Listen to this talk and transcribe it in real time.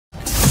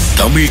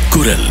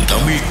தமிழ்குரல்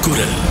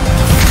தமிழ்குரல்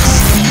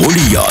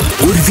மொழியால்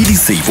ஒரு விதி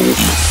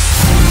செய்வோம்.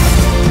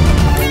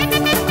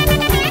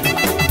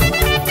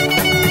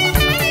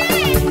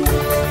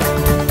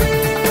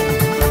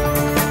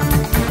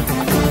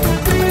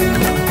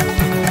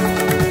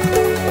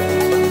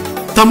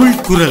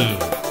 தமிழ்குரல்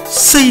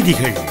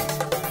செய்திகள்.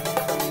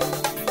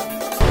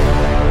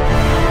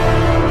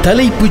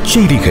 தலைப்புச்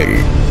செய்திகள்.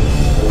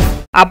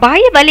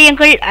 அபாய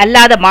வலயங்கள்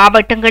அல்லாத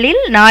மாவட்டங்களில்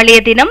நாளைய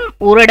தினம்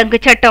ஊரடங்கு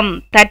சட்டம்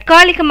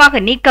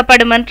தற்காலிகமாக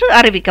நீக்கப்படும் என்று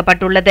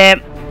அறிவிக்கப்பட்டுள்ளது.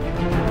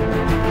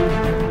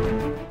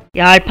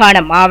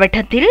 யாழ்ப்பாணம்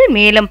மாவட்டத்தில்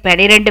மேலும்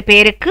 12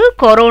 பேருக்கு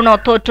கொரோனா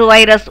தொற்று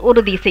வைரஸ்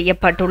உறுதி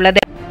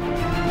செய்யப்பட்டுள்ளது.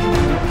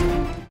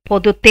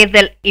 பொதுத்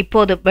தேர்தல்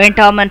இப்போது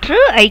வேண்டாம் என்று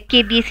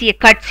ஐக்கிய தேசிய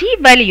கட்சி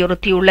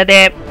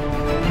வலியுறுத்தியுள்ளது.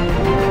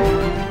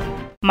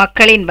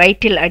 மக்களின்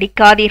வயிற்றில்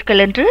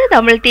அடிக்காதீர்கள் என்று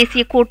தமிழ்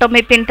தேசிய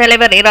கூட்டமைப்பின்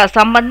தலைவர் இரா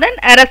சம்பந்தன்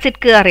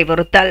அரசிற்கு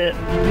அறிவுறுத்தல்.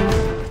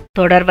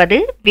 தொடர்வது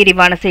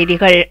விரிவான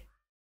செய்திகள்.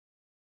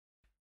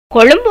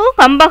 கொழும்பு,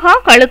 கம்பகா,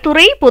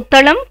 களுத்துறை,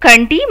 புத்தளம்,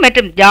 கண்டி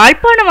மற்றும்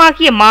யாழ்ப்பாணம்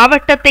ஆகிய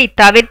மாவட்டத்தை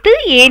தவிர்த்து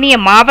ஏனைய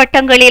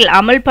மாவட்டங்களில்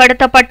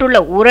அமல்படுத்தப்பட்டுள்ள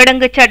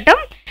ஊரடங்கு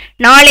சட்டம்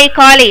நாளை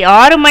காலை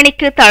 6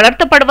 மணிக்கு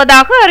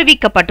தளர்த்தப்படுவதாக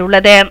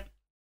அறிவிக்கப்பட்டுள்ளது.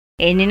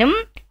 எனினும்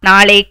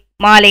நாளை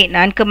மாலை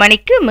 4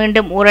 மணிக்கு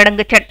மீண்டும்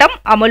ஊரடங்கு சட்டம்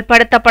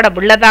அமுல்படுத்தப்பட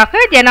உள்ளதாக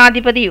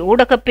ஜனாதிபதி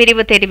ஊடகப்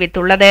பிரிவு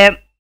தெரிவித்துள்ளது.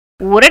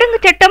 ஊரடங்கு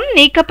சட்டம்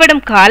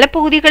நீக்கப்படும்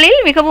காலப்பகுதிகளில்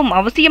மிகவும்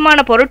அவசியமான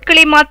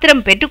பொருட்களை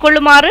மாத்திரம்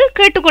பெற்றுக்கொள்ளுமாறு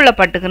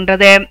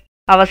கேட்டுக்கொள்ளப்பட்டுகின்றது.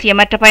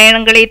 அவசியமற்ற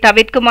பயணங்களை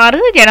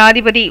தவிர்க்குமாறு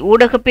ஜனாதிபதி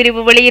ஊடகப்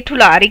பிரிவு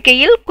வெளியிட்டுள்ள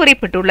அறிக்கையில்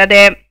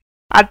குறிப்பிட்டுள்ளது.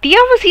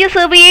 அத்தியாவசிய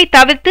சேவையை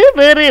தவிர்த்து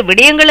வேறு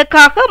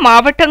விடயங்களுக்காக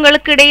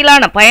மாவட்டங்களுக்கு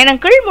இடையிலான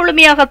பயணங்கள்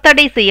முழுமையாக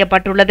தடை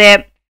செய்யப்பட்டுள்ளது.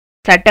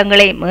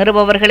 சட்டங்களை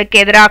மீறுபவர்களுக்கு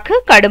எதிராக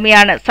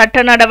கடுமையான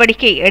சட்ட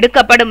நடவடிக்கை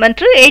எடுக்கப்படும்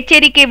என்று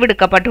எச்சரிக்கை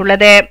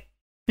விடுக்கப்பட்டுள்ளது.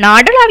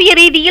 நாடளாவிய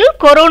ரீதியில்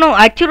கொரோனா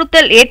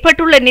அச்சுறுத்தல்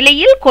ஏற்பட்டுள்ள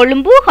நிலையில்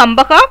கொழும்பு,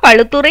 கம்பகா,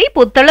 களுத்துறை,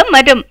 புத்தளம்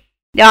மற்றும்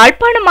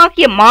யாழ்ப்பாணம்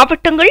ஆகிய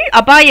மாவட்டங்கள்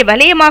அபாய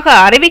வலயமாக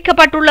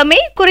அறிவிக்கப்பட்டுள்ளமை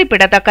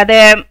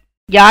குறிப்பிடத்தக்கது.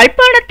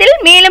 யாழ்ப்பாணத்தில்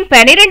மேலும்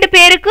 12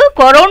 பேருக்கு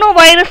கொரோனா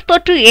வைரஸ்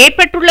தொற்று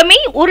ஏற்பட்டுள்ளமை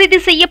உறுதி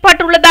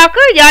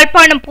செய்யப்பட்டுள்ளதாக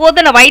யாழ்ப்பாணம்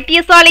போதன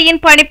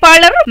வைத்தியசாலையின்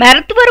பணிப்பாளர்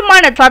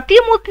மருத்துவருமான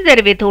சத்தியமூர்த்தி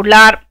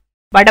தெரிவித்துள்ளார்.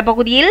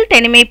 வடபகுதியில்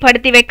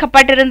தனிமைப்படுத்தி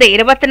வைக்கப்பட்டிருந்த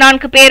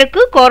 24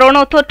 பேருக்கு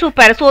கொரோனா தொற்று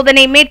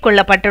பரிசோதனை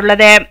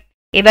மேற்கொள்ளப்பட்டுள்ளது.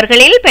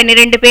 இவர்களில்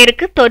 12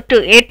 பேருக்கு தொற்று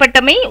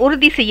ஏற்பட்டமை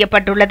உறுதி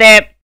செய்யப்பட்டுள்ளது.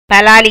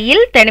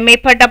 பலாலியில்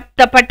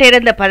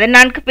தனிமைப்படுத்தப்பட்டிருந்த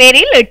 14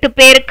 பேரில் 8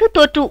 பேருக்கு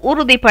தொற்று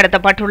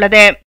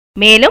உறுதிப்படுத்தப்பட்டுள்ளது.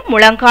 மேலும்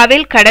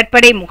முழங்காவில்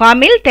கடற்படை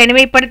முகாமில்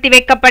தனிமைப்படுத்தி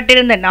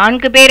வைக்கப்பட்டிருந்த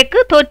 4 பேருக்கு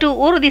தொற்று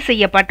உறுதி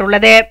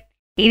செய்யப்பட்டுள்ளது.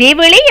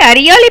 இதேவேளை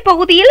அரியாலை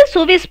பகுதியில்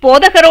சுவிஸ்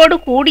போதகரோடு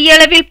கூடிய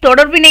அளவில்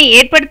தொடர்பினை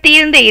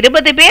ஏற்படுத்தியிருந்த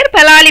 20 பேர்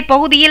பலாலி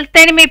பகுதியில்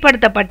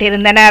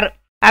தனிமைப்படுத்தப்பட்டிருந்தனர்.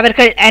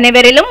 அவர்கள்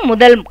அனைவரிலும்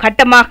முதல்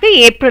கட்டமாக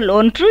ஏப்ரல்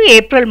 1,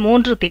 ஏப்ரல்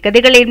 3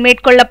 திகதிகளில்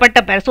மேற்கொள்ளப்பட்ட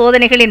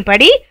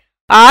பரிசோதனைகளின்படி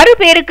 6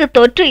 பேருக்கு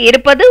தொற்று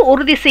இருப்பது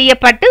உறுதி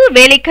செய்யப்பட்டு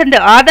வேலைக்கந்து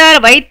ஆதார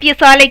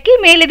வைத்தியசாலைக்கு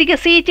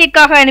மேலதிக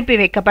சிகிச்சைக்காக அனுப்பி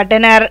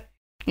வைக்கப்பட்டனர்.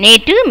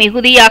 நேற்று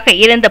மிகுதியாக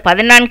இருந்த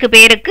 14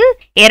 பேருக்கு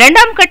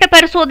 2ஆம் கட்ட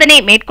பரிசோதனை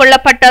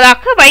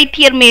மேற்கொள்ளப்பட்டதாக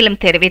வைத்தியர்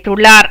மேலும்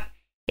தெரிவித்துள்ளார்.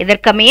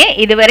 இதற்கமைய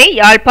இதுவரை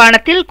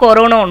யாழ்ப்பாணத்தில்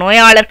கொரோனா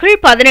நோயாளர்கள்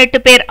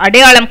 18 பேர்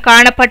அடையாளம்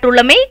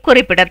காணப்பட்டுள்ளமை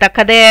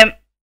குறிப்பிடத்தக்கது.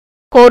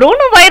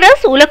 கொரோனா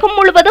வைரஸ் உலகம்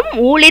முழுவதும்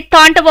ஊழி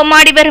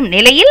தாண்டவமாடி வரும்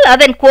நிலையில்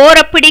அதன்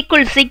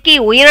கோரப்பிடிக்குள் சிக்கி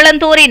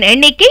உயிரிழந்தோரின்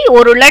எண்ணிக்கை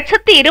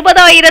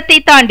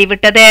 1,20,000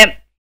 தாண்டிவிட்டது.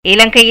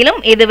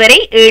 இலங்கையிலும்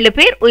இதுவரை 7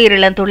 பேர்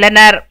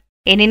உயிரிழந்துள்ளனர்.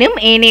 எனினும்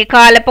ஏனைய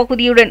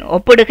காலப்பகுதியுடன்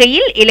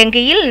ஒப்பிடுகையில்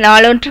இலங்கையில்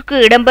நாளொன்றுக்கு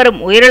இடம்பெறும்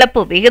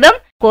உயிரிழப்பு விகிதம்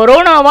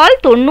கொரோனாவால்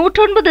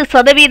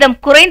 99%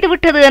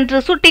 குறைந்துவிட்டது என்று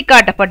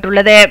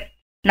சுட்டிக்காட்டப்பட்டுள்ளது.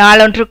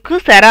 நாளொன்றுக்கு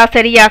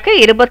சராசரியாக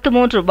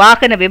 23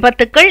 வாகன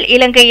விபத்துக்கள்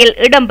இலங்கையில்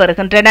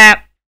இடம்பெறுகின்றன.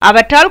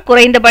 அவற்றால்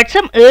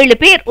குறைந்தபட்சம் 7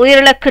 பேர்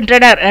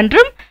உயிரிழக்கின்றனர்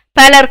என்றும்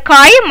பலர்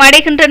காயம்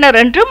அடைகின்றனர்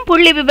என்றும்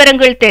புள்ளி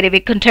விவரங்கள்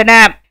தெரிவிக்கின்றன.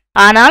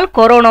 ஆனால்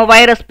கொரோனா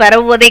வைரஸ்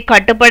பரவுவதை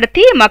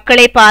கட்டுப்படுத்தி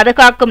மக்களை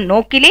பாதுகாக்கும்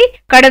நோக்கிலே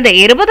கடந்த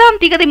 20ஆம்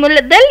திகதி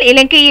முதல்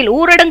இலங்கையில்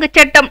ஊரடங்கு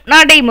சட்டம்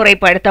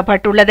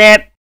நடைமுறைப்படுத்தப்பட்டுள்ளது.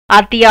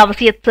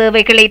 அத்தியாவசிய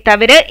சேவைகளை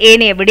தவிர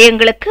ஏனைய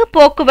விடயங்களுக்கு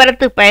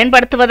போக்குவரத்து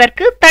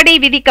பயன்படுத்துவதற்கு தடை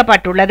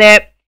விதிக்கப்பட்டுள்ளது.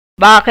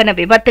 வாகன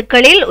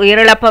விபத்துக்களில்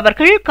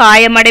உயிரிழப்பவர்கள்,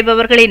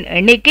 காயமடைபவர்களின்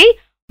எண்ணிக்கை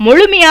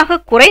முழுமையாக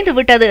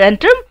குறைந்துவிட்டது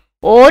என்றும்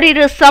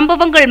ஓரிரு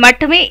சம்பவங்கள்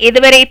மட்டுமே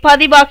இதுவரை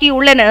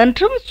பதிவாகியுள்ளன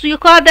என்றும்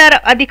சுகாதார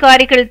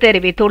அதிகாரிகள்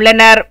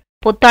தெரிவித்துள்ளனர்.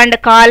 புத்தாண்டு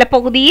கால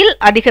பகுதியில்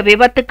அதிக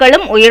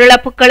விபத்துக்களும்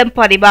உயிரிழப்புகளும்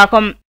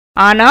பதிவாகும்.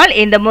 ஆனால்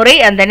இந்த முறை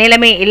அந்த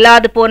நிலைமை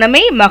இல்லாது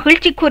போனமை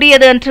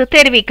மகிழ்ச்சிக்குரியது என்று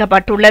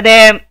தெரிவிக்கப்பட்டுள்ளது.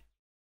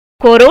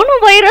 கொரோனா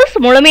வைரஸ்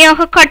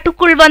முழுமையாக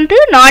கட்டுக்குள் வந்து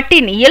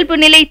நாட்டின் இயல்பு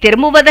நிலை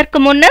திரும்புவதற்கு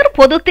முன்னர்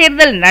பொது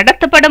தேர்தல்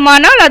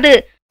நடத்தப்படுமானால் அது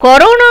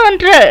கொரோனா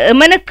என்ற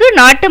எமனுக்கு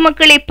நாட்டு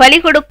மக்களை பலி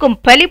கொடுக்கும்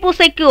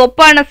பலிபூசைக்கு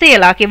ஒப்பான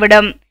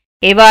செயலாகிவிடும்.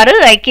 இவ்வாறு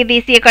ஐக்கிய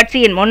தேசிய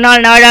கட்சியின்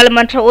முன்னாள்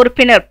நாடாளுமன்ற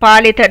உறுப்பினர்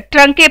பாலித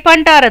ட்ரங்கே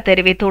பண்டார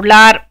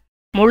தெரிவித்துள்ளார்.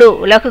 முழு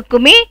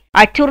உலகுக்குமே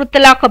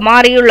அச்சுறுத்தலாக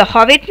மாறியுள்ள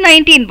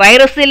கோவிட்-19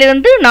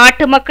 வைரஸிலிருந்து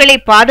நாட்டு மக்களை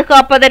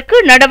பாதுகாப்பதற்கு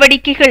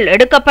நடவடிக்கைகள்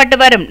எடுக்கப்பட்டு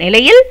வரும்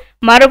நிலையில்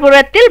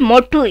மறுபுறத்தில்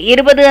மொட்டு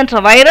 20 என்ற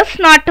வைரஸ்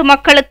நாட்டு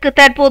மக்களுக்கு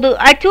தற்போது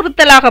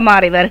அச்சுறுத்தலாக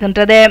மாறி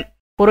வருகின்றது.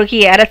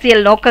 குறுகிய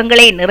அரசியல்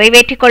நோக்கங்களை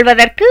நிறைவேற்றிக்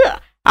கொள்வதற்கு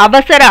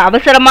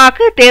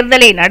அவசரமாக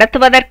தேர்தலை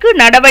நடத்துவதற்கு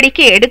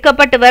நடவடிக்கை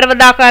எடுக்கப்பட்டு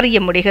வருவதாக அறிய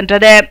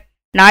முடிகின்றது.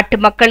 நாட்டு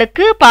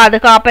மக்களுக்கு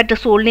பாதுகாப்பற்ற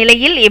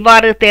சூழ்நிலையில்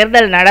இவ்வாறு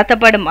தேர்தல்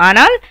நடத்தப்படும்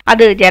ஆனால்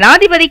அது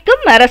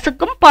ஜனாதிபதிக்கும்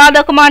அரசுக்கும்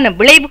பாதகமான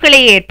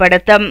விளைவுகளை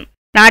ஏற்படுத்தும்.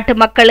 நாட்டு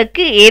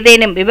மக்களுக்கு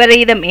ஏதேனும்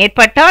விபரீதம்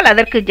ஏற்பட்டால்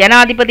அதற்கு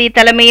ஜனாதிபதி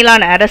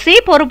தலைமையிலான அரசே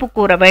பொறுப்பு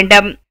கூற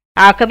வேண்டும்.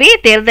 ஆகவே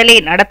தேர்தலை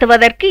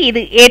நடத்துவதற்கு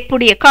இது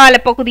ஏற்புடைய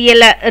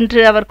காலப்பகுதியல்ல என்று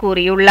அவர்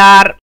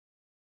கூறியுள்ளார்.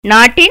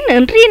 நாட்டின்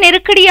இன்றைய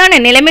நெருக்கடியான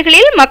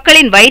நிலைமைகளில்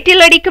மக்களின்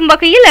வயிற்றில் அடிக்கும்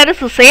வகையில்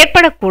அரசு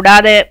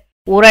செயற்படக்கூடாது.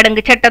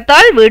 ஊரடங்கு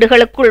சட்டத்தால்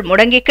வீடுகளுக்குள்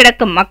முடங்கி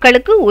கிடக்கும்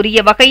மக்களுக்கு உரிய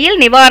வகையில்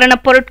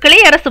நிவாரணப் பொருட்களை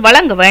அரசு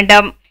வழங்க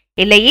வேண்டும்.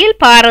 இல்லையில்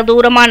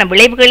பாரதூரமான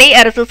விளைவுகளை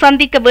அரசு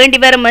சந்திக்க வேண்டி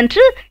வரும்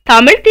என்று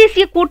தமிழ்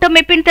தேசிய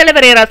கூட்டமைப்பின்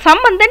தலைவர்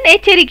சம்பந்தன்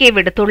எச்சரிக்கை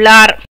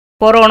விடுத்துள்ளார்.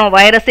 கொரோனா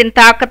வைரஸின்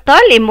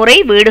தாக்கத்தால் இம்முறை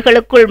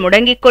வீடுகளுக்குள்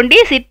முடங்கிக்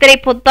கொண்டே சித்திரை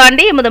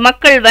புத்தாண்டை எமது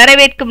மக்கள்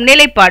வரவேற்கும்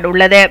நிலைப்பாடு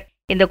உள்ளது.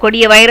 இந்த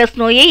கொடிய வைரஸ்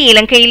நோயை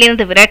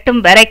இலங்கையிலிருந்து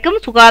விரட்டும் வரைக்கும்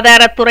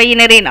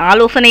சுகாதாரத்துறையினரின்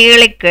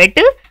ஆலோசனைகளை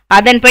கேட்டு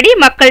அதன்படி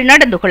மக்கள்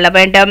நடந்து கொள்ள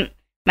வேண்டும்.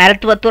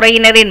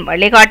 மருத்துவத்துறையினரின்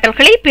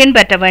வழிகாட்டல்களை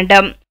பின்பற்ற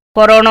வேண்டும்.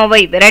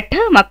 கொரோனாவை விரட்ட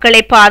மக்களை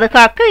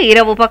பாதுகாக்க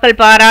இரவு பகல்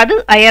பாராது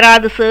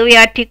அயராது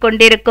சேவையாற்றிக்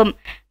கொண்டிருக்கும்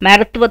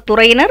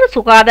மருத்துவத்துறையினர்,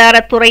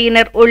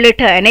 சுகாதாரத்துறையினர்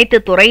உள்ளிட்ட அனைத்து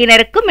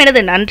துறையினருக்கும்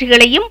எனது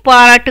நன்றிகளையும்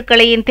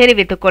பாராட்டுகளையும்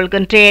தெரிவித்துக்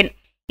கொள்கின்றேன்.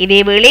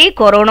 இதேவேளை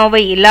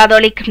கொரோனாவை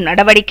இல்லாதொழிக்கும்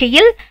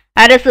நடவடிக்கையில்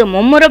அரசு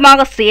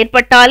மும்முரமாக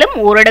செயற்பட்டாலும்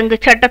ஊரடங்கு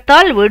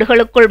சட்டத்தால்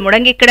வீடுகளுக்குள்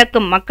முடங்கி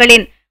கிடக்கும்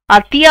மக்களின்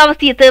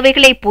அத்தியாவசிய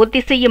தேவைகளை பூர்த்தி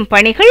செய்யும்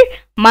பணிகள்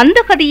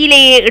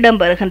மந்தகதியிலேயே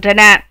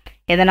இடம்பெறுகின்றன.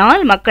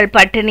 இதனால் மக்கள்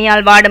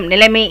பட்டினியால் வாடும்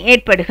நிலைமை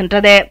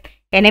ஏற்படுகின்றது.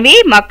 எனவே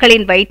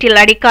மக்களின் வயிற்றில்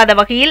அடிக்காத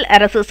வகையில்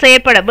அரசு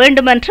செயற்பட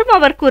வேண்டும் என்றும்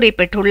அவர்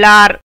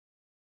குறிப்பிட்டுள்ளார்.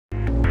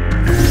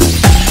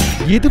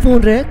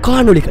 இதுபோன்ற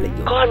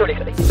காணொளிகளையும்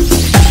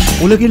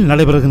உலகில்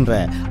நடைபெறுகின்ற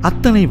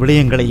அத்தனை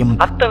விடயங்களையும்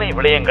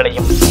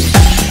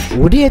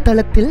ஒரே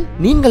தளத்தில்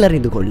நீங்கள்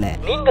அறிந்து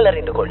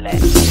கொள்ள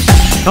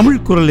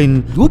தமிழ் குரலின்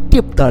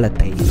யூடியூப்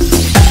தளத்தை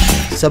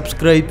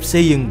சப்ஸ்கிரைப்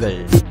செய்யுங்கள்.